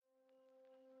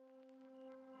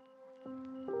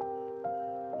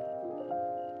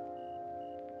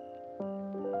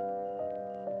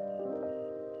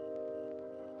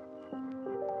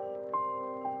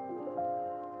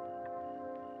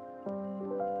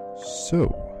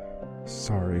So,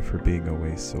 sorry for being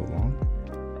away so long.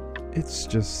 It's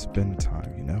just been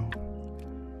time,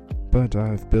 But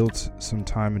I've built some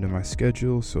time into my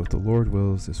schedule, so if the Lord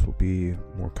wills, this will be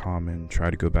more common. Try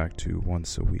to go back to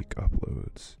once a week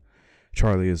uploads.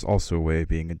 Charlie is also away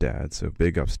being a dad, so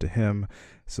big ups to him,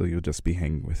 so you'll just be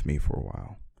hanging with me for a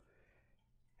while.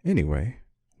 Anyway,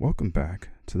 welcome back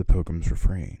to the Pilgrim's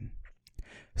Refrain.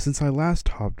 Since I last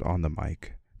hopped on the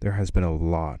mic, there has been a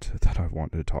lot that I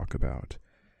wanted to talk about.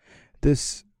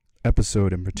 This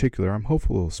episode in particular, I'm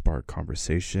hopeful will spark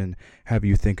conversation, have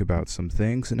you think about some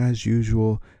things, and as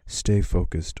usual, stay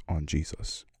focused on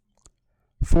Jesus.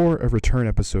 For a return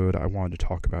episode, I wanted to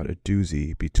talk about a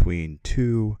doozy between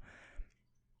two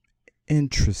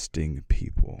interesting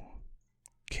people,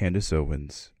 Candace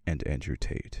Owens and Andrew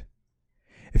Tate.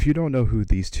 If you don't know who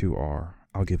these two are,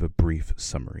 I'll give a brief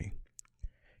summary.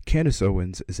 Candace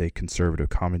Owens is a conservative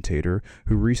commentator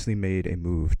who recently made a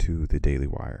move to the Daily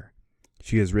Wire.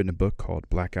 She has written a book called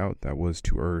Blackout that was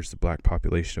to urge the black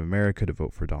population of America to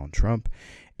vote for Donald Trump,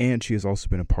 and she has also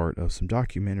been a part of some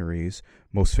documentaries,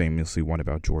 most famously one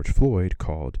about George Floyd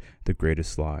called The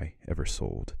Greatest Lie Ever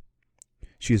Sold.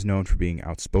 She is known for being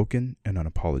outspoken and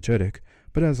unapologetic,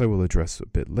 but as I will address a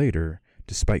bit later,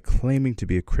 despite claiming to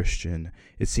be a Christian,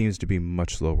 it seems to be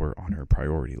much lower on her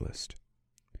priority list.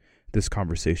 This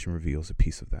conversation reveals a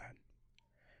piece of that.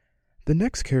 The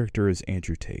next character is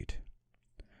Andrew Tate.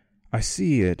 I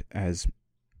see it as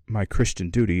my Christian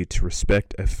duty to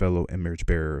respect a fellow image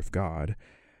bearer of God,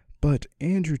 but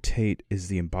Andrew Tate is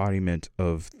the embodiment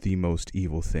of the most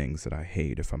evil things that I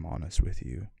hate, if I'm honest with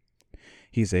you.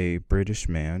 He's a British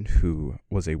man who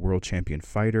was a world champion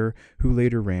fighter who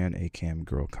later ran a cam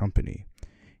girl company.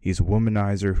 He's a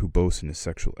womanizer who boasts in his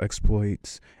sexual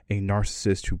exploits, a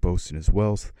narcissist who boasts in his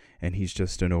wealth, and he's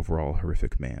just an overall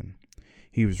horrific man.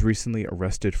 He was recently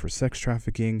arrested for sex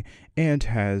trafficking and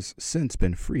has since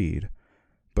been freed,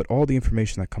 but all the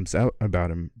information that comes out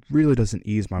about him really doesn't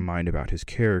ease my mind about his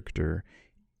character,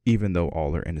 even though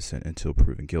all are innocent until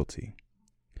proven guilty.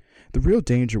 The real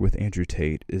danger with Andrew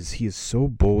Tate is he is so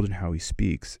bold in how he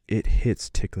speaks, it hits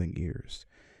tickling ears.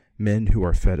 Men who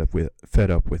are fed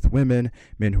up with women,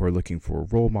 men who are looking for a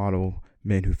role model,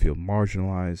 men who feel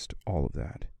marginalized, all of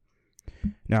that.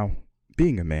 Now,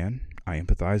 being a man, I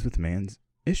empathize with man's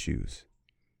issues.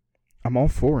 I'm all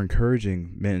for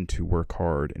encouraging men to work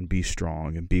hard and be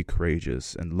strong and be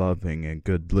courageous and loving and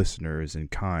good listeners and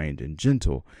kind and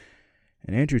gentle.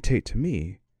 And Andrew Tate, to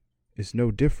me, is no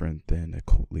different than a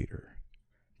cult leader,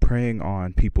 preying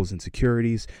on people's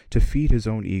insecurities to feed his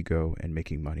own ego and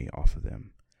making money off of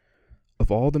them. Of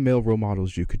all the male role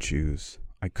models you could choose,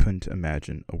 I couldn't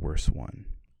imagine a worse one.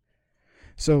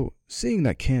 So, seeing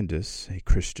that Candace, a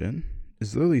Christian,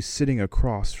 is literally sitting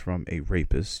across from a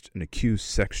rapist, an accused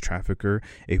sex trafficker,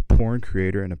 a porn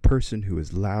creator, and a person who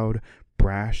is loud,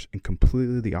 brash, and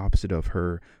completely the opposite of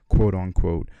her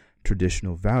quote-unquote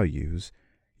traditional values,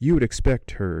 you would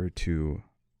expect her to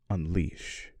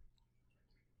unleash.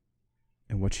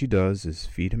 And what she does is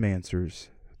feed him answers,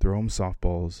 throw him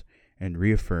softballs, and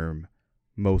reaffirm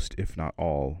most, if not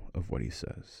all, of what he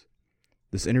says.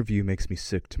 This interview makes me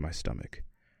sick to my stomach.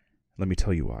 Let me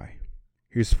tell you why.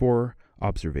 Here's 4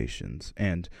 observations,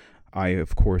 and I,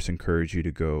 of course, encourage you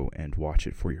to go and watch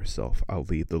it for yourself. I'll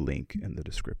leave the link in the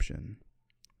description.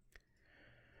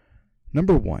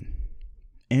 Number 1.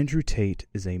 Andrew Tate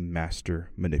is a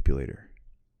master manipulator.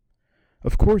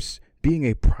 Of course, being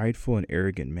a prideful and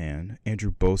arrogant man,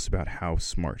 Andrew boasts about how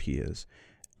smart he is.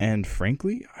 And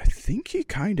frankly, I think he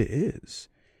kinda is.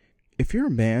 If you're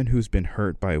a man who's been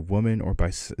hurt by a woman or by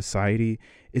society,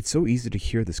 it's so easy to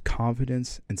hear this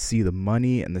confidence and see the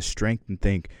money and the strength and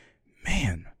think,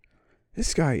 man,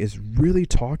 this guy is really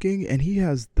talking and he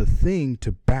has the thing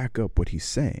to back up what he's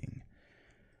saying.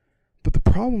 But the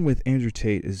problem with Andrew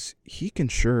Tate is he can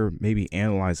sure maybe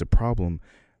analyze a problem,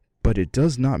 but it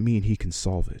does not mean he can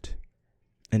solve it.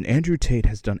 And Andrew Tate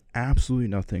has done absolutely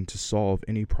nothing to solve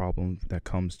any problem that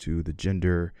comes to the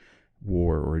gender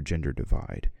war or gender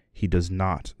divide. He does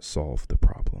not solve the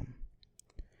problem.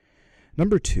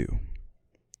 Number 2,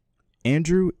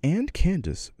 Andrew and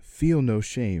Candace feel no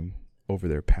shame over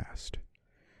their past.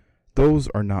 Those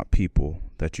are not people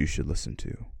that you should listen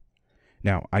to.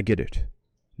 Now, I get it.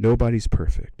 Nobody's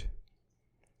perfect.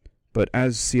 But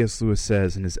as C.S. Lewis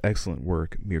says in his excellent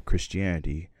work, Mere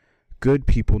Christianity, good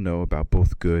people know about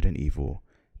both good and evil.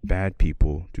 Bad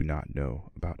people do not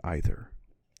know about either.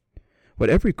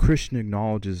 What every Christian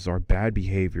acknowledges is our bad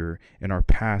behavior and our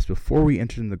past before we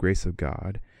enter in the grace of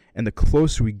God, and the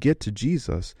closer we get to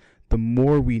Jesus, the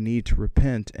more we need to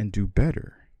repent and do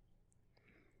better.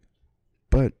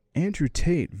 But Andrew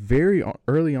Tate,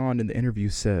 early on in the interview,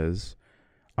 says,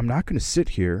 "I'm not going to sit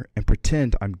here and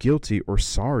pretend I'm guilty or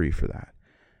sorry for that.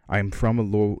 I am from a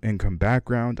low-income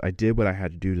background. I did what I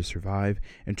had to do to survive.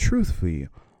 And truthfully,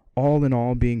 all in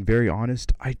all, being very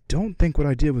honest, I don't think what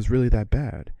I did was really that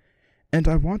bad. And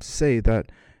I want to say that,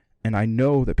 and I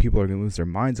know that people are going to lose their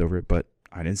minds over it, but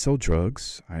I didn't sell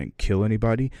drugs. I didn't kill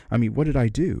anybody. I mean, what did I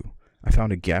do? I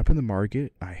found a gap in the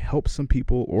market. I helped some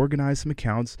people organize some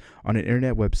accounts on an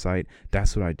internet website.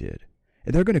 That's what I did.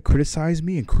 And they're going to criticize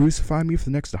me and crucify me for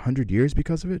the next 100 years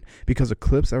because of it? Because of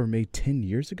clips that were made 10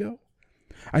 years ago?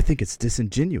 I think it's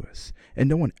disingenuous, and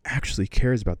no one actually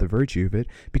cares about the virtue of it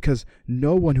because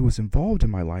no one who was involved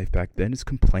in my life back then is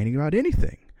complaining about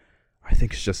anything. I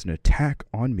think it's just an attack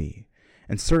on me.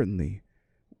 And certainly,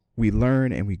 we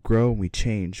learn and we grow and we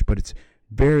change, but it's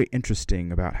very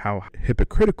interesting about how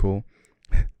hypocritical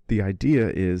the idea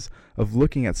is of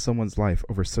looking at someone's life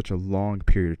over such a long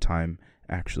period of time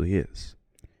actually is.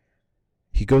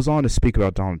 He goes on to speak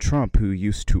about Donald Trump, who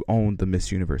used to own the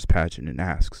Miss Universe pageant, and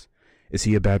asks, is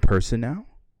he a bad person now?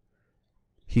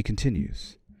 He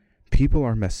continues, people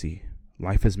are messy,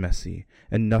 life is messy,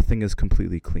 and nothing is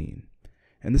completely clean.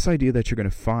 And this idea that you're going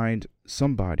to find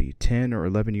somebody 10 or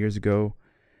 11 years ago,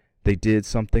 they did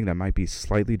something that might be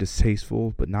slightly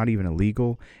distasteful, but not even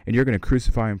illegal, and you're going to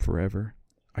crucify him forever.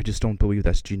 I just don't believe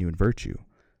that's genuine virtue.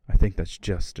 I think that's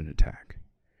just an attack.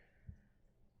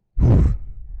 Whew.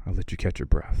 I'll let you catch your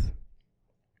breath.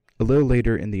 A little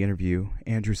later in the interview,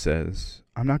 Andrew says,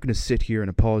 I'm not going to sit here and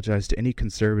apologize to any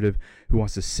conservative who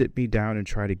wants to sit me down and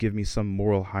try to give me some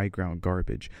moral high ground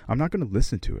garbage. I'm not going to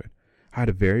listen to it. I had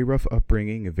a very rough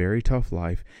upbringing, a very tough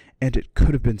life, and it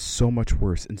could have been so much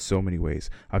worse in so many ways.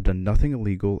 I've done nothing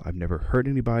illegal. I've never hurt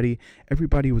anybody.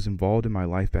 Everybody who was involved in my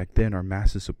life back then are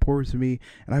massive supporters of me,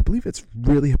 and I believe it's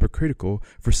really hypocritical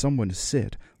for someone to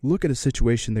look at a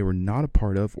situation they were not a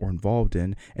part of or involved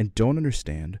in and don't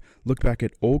understand, look back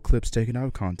at old clips taken out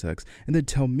of context, and then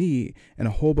tell me and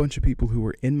a whole bunch of people who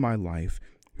were in my life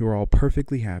who are all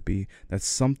perfectly happy that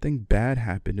something bad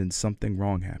happened and something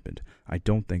wrong happened. I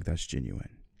don't think that's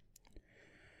genuine.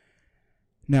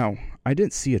 Now, I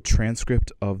didn't see a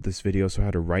transcript of this video, so I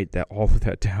had to write all of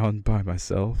that down by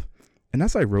myself. And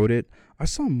as I wrote it, I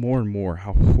saw more and more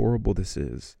how horrible this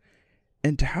is,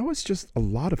 and how it's just a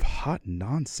lot of hot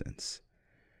nonsense.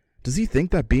 Does he think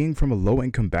that being from a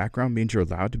low-income background means you're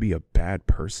allowed to be a bad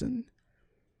person?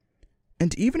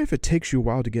 And even if it takes you a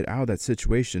while to get out of that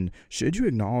situation, should you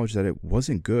acknowledge that it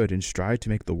wasn't good and strive to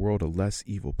make the world a less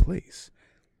evil place?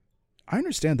 I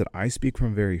understand that I speak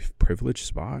from a very privileged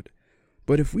spot,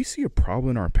 but if we see a problem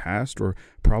in our past or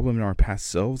a problem in our past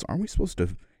selves, aren't we supposed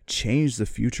to change the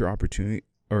future opportunity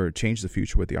or change the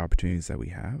future with the opportunities that we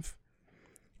have?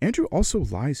 Andrew also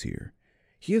lies here.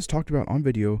 He has talked about on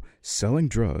video selling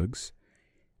drugs,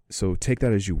 so take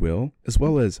that as you will, as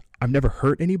well as I've never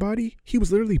hurt anybody. He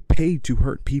was literally paid to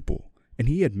hurt people, and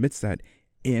he admits that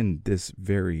in this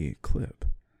very clip.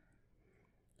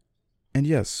 And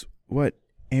yes, what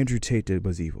Andrew Tate did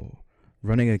was evil.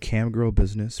 Running a cam girl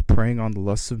business, preying on the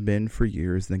lusts of men for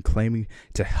years, then claiming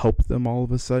to help them all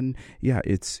of a sudden, yeah,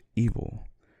 it's evil.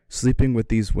 Sleeping with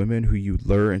these women who you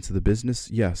lure into the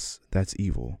business, yes, that's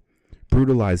evil.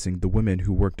 Brutalizing the women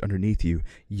who worked underneath you,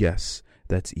 yes,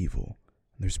 that's evil.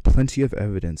 There's plenty of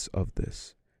evidence of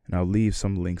this, and I'll leave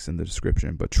some links in the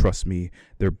description, but trust me,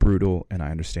 they're brutal, and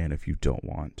I understand if you don't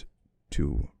want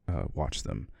to watch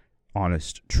them.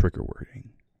 Honest trigger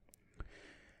wording.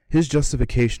 His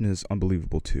justification is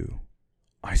unbelievable too.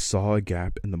 I saw a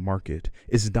gap in the market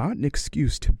is not an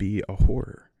excuse to be a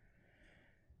whore.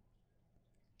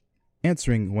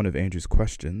 Answering one of Andrew's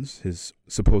questions, his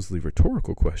supposedly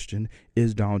rhetorical question,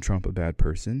 is Donald Trump a bad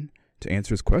person? To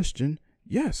answer his question,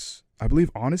 yes. I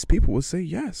believe honest people will say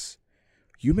yes.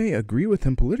 You may agree with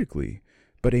him politically,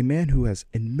 but a man who has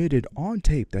admitted on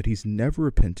tape that he's never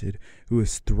repented, who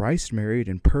is thrice married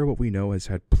and per what we know has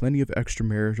had plenty of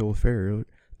extramarital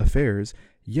affairs,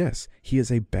 yes, he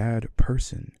is a bad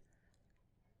person.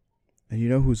 And you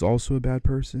know who's also a bad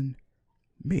person?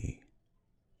 Me.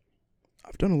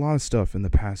 I've done a lot of stuff in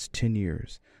the past 10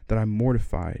 years that I'm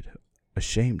mortified,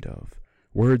 ashamed of.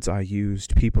 Words I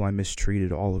used, people I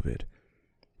mistreated, all of it.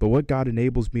 But what God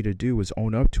enables me to do is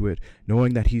own up to it,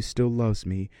 knowing that he still loves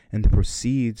me and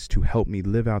proceeds to help me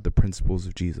live out the principles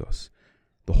of Jesus.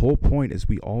 The whole point is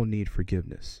we all need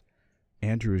forgiveness.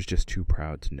 Andrew is just too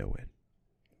proud to know it.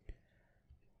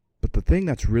 But the thing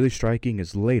that's really striking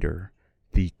is later,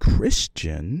 the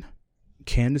Christian,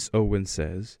 Candace Owens,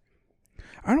 says,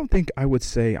 I don't think I would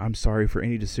say I'm sorry for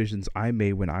any decisions I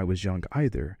made when I was young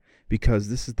either, because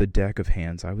this is the deck of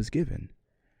hands I was given.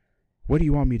 What do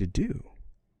you want me to do?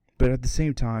 But at the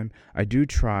same time, I do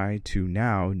try to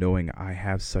now, knowing I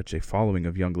have such a following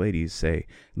of young ladies, say,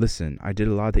 listen, I did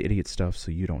a lot of the idiot stuff,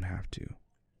 so you don't have to.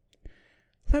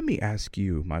 Let me ask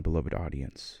you, my beloved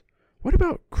audience, what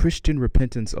about Christian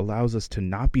repentance allows us to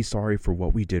not be sorry for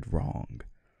what we did wrong?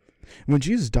 When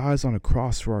Jesus dies on a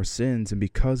cross for our sins and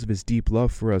because of his deep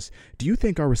love for us, do you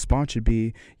think our response should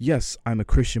be, yes, I'm a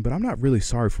Christian, but I'm not really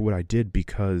sorry for what I did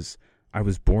because I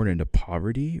was born into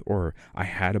poverty or I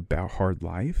had a hard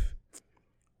life?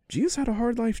 Jesus had a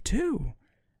hard life too,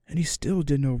 and he still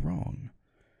did no wrong.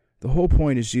 The whole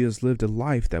point is Jesus lived a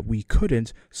life that we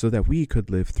couldn't so that we could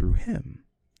live through him.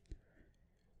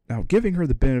 Now, giving her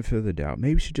the benefit of the doubt,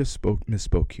 maybe she just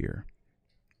misspoke here.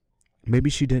 Maybe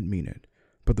she didn't mean it.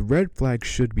 But the red flag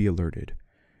should be alerted.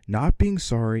 Not being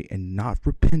sorry and not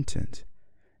repentant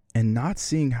and not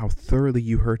seeing how thoroughly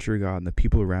you hurt your God and the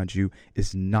people around you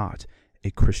is not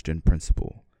a Christian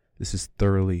principle. This is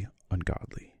thoroughly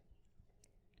ungodly.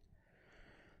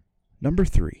 Number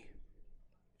 3,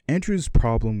 Andrew's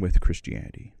problem with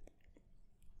Christianity.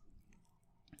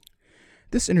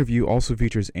 This interview also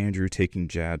features Andrew taking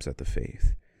jabs at the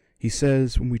faith. He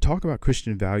says, when we talk about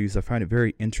Christian values, I find it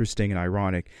very interesting and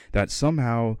ironic that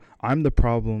somehow I'm the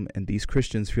problem and these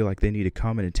Christians feel like they need to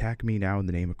come and attack me now in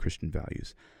the name of Christian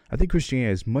values. I think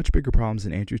Christianity has much bigger problems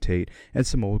than Andrew Tate and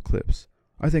some old clips.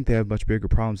 I think they have much bigger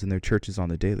problems in their churches on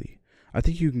the daily. I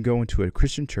think you can go into a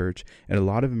Christian church and a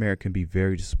lot of Americans can be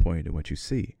very disappointed in what you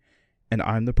see. And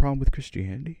I'm the problem with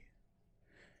Christianity?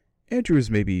 Andrew is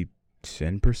maybe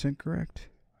 10% correct.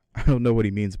 I don't know what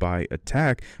he means by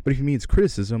attack, but if he means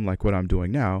criticism like what I'm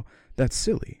doing now, that's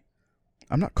silly.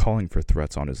 I'm not calling for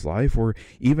threats on his life or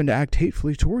even to act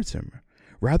hatefully towards him.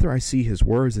 Rather, I see his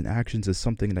words and actions as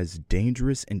something that is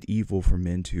dangerous and evil for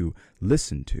men to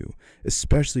listen to,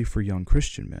 especially for young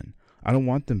Christian men. I don't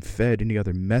want them fed any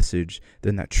other message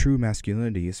than that true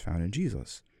masculinity is found in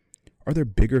Jesus. Are there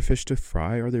bigger fish to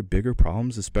fry? Are there bigger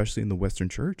problems, especially in the Western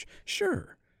church?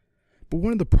 Sure. But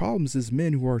one of the problems is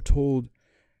men who are told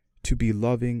to be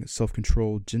loving,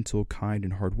 self-controlled, gentle, kind,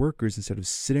 and hard workers instead of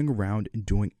sitting around and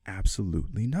doing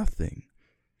absolutely nothing.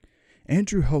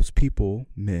 Andrew helps people,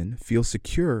 men, feel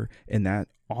secure in that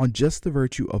on just the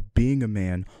virtue of being a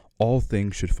man, all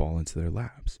things should fall into their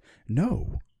laps.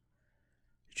 No.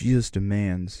 Jesus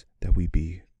demands that we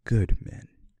be good men.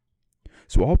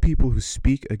 So all people who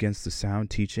speak against the sound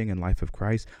teaching and life of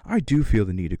Christ, I do feel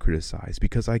the need to criticize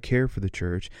because I care for the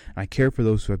church, and I care for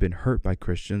those who have been hurt by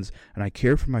Christians, and I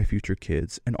care for my future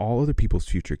kids and all other people's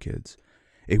future kids.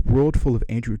 A world full of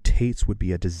Andrew Tates would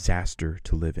be a disaster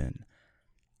to live in.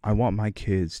 I want my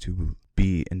kids to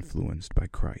be influenced by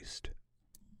Christ.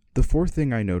 The fourth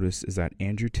thing I noticed is that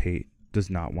Andrew Tate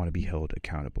does not want to be held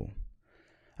accountable.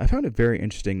 I found it very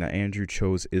interesting that Andrew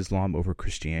chose Islam over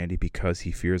Christianity because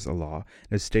he fears Allah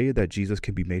and has stated that Jesus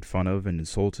can be made fun of and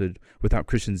insulted without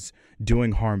Christians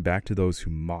doing harm back to those who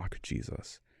mock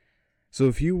Jesus. So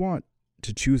if you want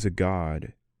to choose a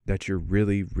God that you're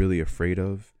really, really afraid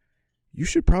of, you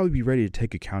should probably be ready to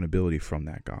take accountability from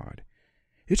that God.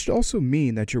 It should also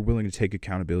mean that you're willing to take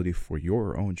accountability for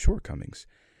your own shortcomings.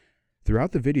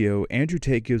 Throughout the video, Andrew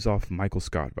Tate gives off Michael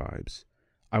Scott vibes.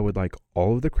 I would like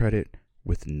all of the credit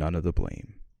with none of the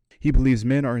blame. He believes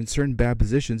men are in certain bad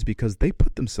positions because they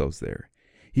put themselves there.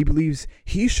 He believes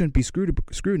he shouldn't be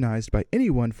scrutinized by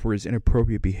anyone for his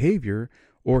inappropriate behavior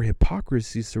or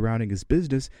hypocrisy surrounding his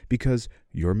business because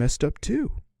you're messed up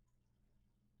too.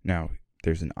 Now,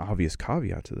 there's an obvious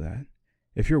caveat to that.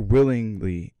 If you're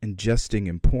willingly ingesting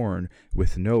in porn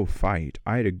with no fight,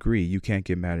 I'd agree you can't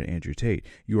get mad at Andrew Tate.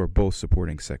 You are both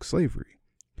supporting sex slavery.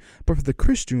 But for the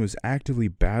Christian who is actively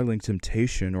battling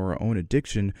temptation or our own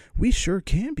addiction, we sure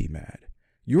can be mad.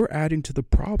 You're adding to the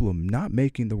problem, not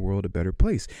making the world a better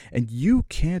place. And you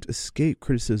can't escape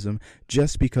criticism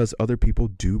just because other people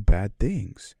do bad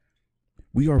things.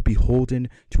 We are beholden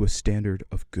to a standard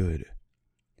of good.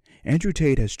 Andrew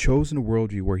Tate has chosen a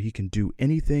worldview where he can do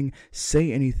anything,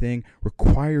 say anything,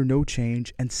 require no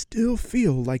change, and still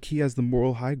feel like he has the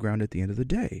moral high ground at the end of the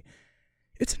day.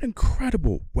 It's an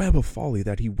incredible web of folly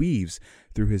that he weaves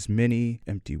through his many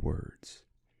empty words.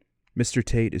 Mr.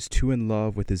 Tate is too in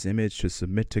love with his image to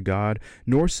submit to God,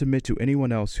 nor submit to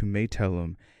anyone else who may tell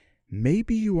him,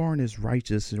 maybe you aren't as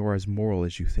righteous or as moral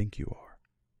as you think you are.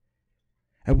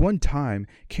 At one time,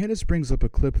 Candace brings up a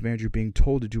clip of Andrew being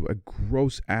told to do a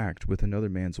gross act with another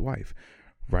man's wife.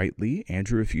 Rightly,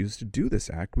 Andrew refused to do this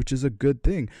act, which is a good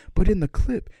thing, but in the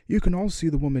clip, you can also see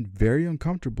the woman very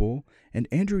uncomfortable, and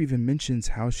Andrew even mentions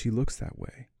how she looks that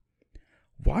way.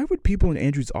 Why would people in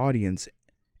Andrew's audience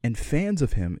and fans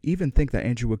of him even think that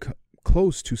Andrew would come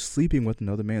close to sleeping with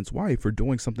another man's wife or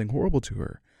doing something horrible to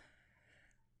her?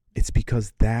 It's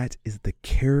because that is the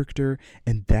character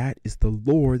and that is the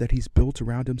lore that he's built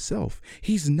around himself.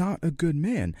 He's not a good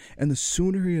man, and the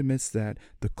sooner he admits that,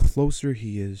 the closer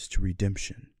he is to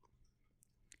redemption.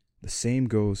 The same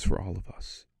goes for all of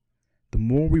us. The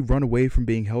more we run away from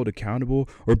being held accountable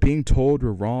or being told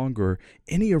we're wrong or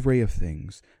any array of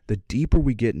things, the deeper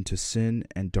we get into sin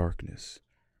and darkness.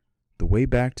 The way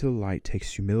back to the light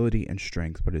takes humility and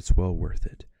strength, but it's well worth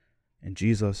it. And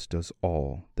Jesus does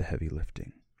all the heavy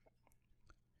lifting.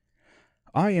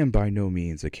 I am by no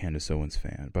means a Candace Owens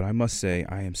fan, but I must say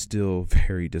I am still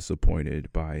very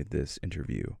disappointed by this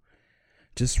interview.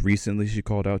 Just recently, she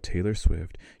called out Taylor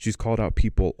Swift. She's called out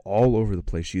people all over the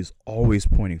place. She's always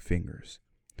pointing fingers.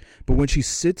 But when she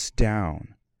sits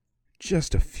down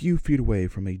just a few feet away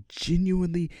from a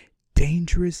genuinely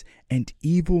dangerous and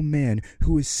evil man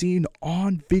who is seen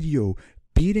on video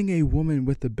beating a woman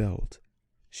with a belt,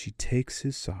 she takes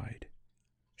his side.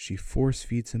 She force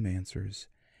feeds him answers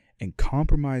and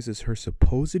compromises her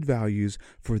supposed values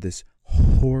for this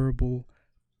horrible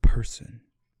person.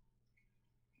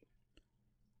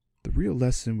 The real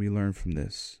lesson we learn from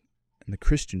this, in the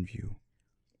Christian view,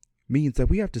 means that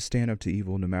we have to stand up to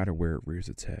evil no matter where it rears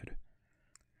its head.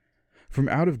 From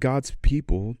out of God's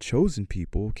people, chosen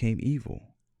people, came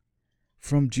evil.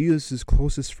 From Jesus'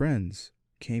 closest friends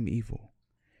came evil.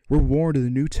 We're warned in the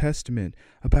New Testament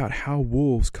about how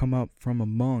wolves come up from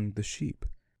among the sheep.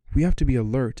 We have to be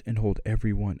alert and hold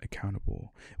everyone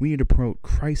accountable. We need to promote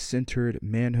Christ-centered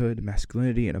manhood,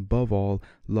 masculinity, and above all,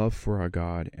 love for our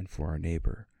God and for our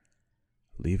neighbor.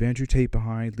 Leave Andrew Tate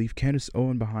behind. Leave Candace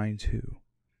Owens behind too.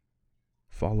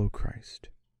 Follow Christ.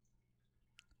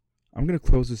 I'm going to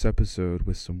close this episode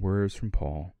with some words from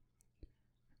Paul.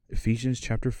 Ephesians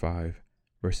chapter 5,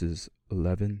 verses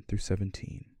 11 through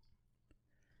 17.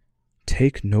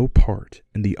 Take no part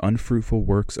in the unfruitful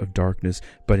works of darkness,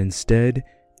 but instead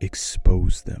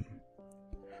expose them.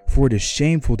 For it is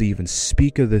shameful to even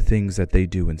speak of the things that they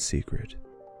do in secret.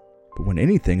 But when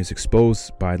anything is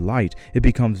exposed by light, it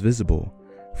becomes visible.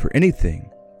 For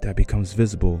anything that becomes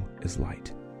visible is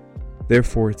light.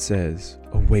 Therefore it says,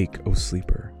 Awake, O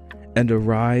sleeper, and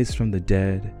arise from the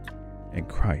dead, and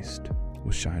Christ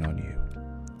will shine on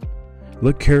you.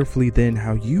 Look carefully then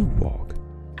how you walk,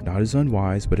 not as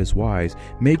unwise, but as wise,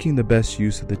 making the best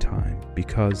use of the time,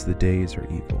 because the days are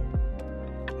evil.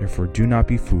 Therefore do not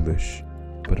be foolish,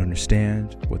 but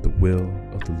understand what the will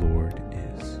of the Lord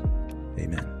is.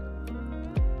 Amen.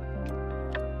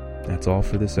 That's all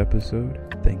for this episode.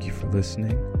 Thank you for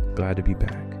listening. Glad to be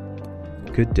back.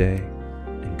 Good day,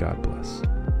 and God bless.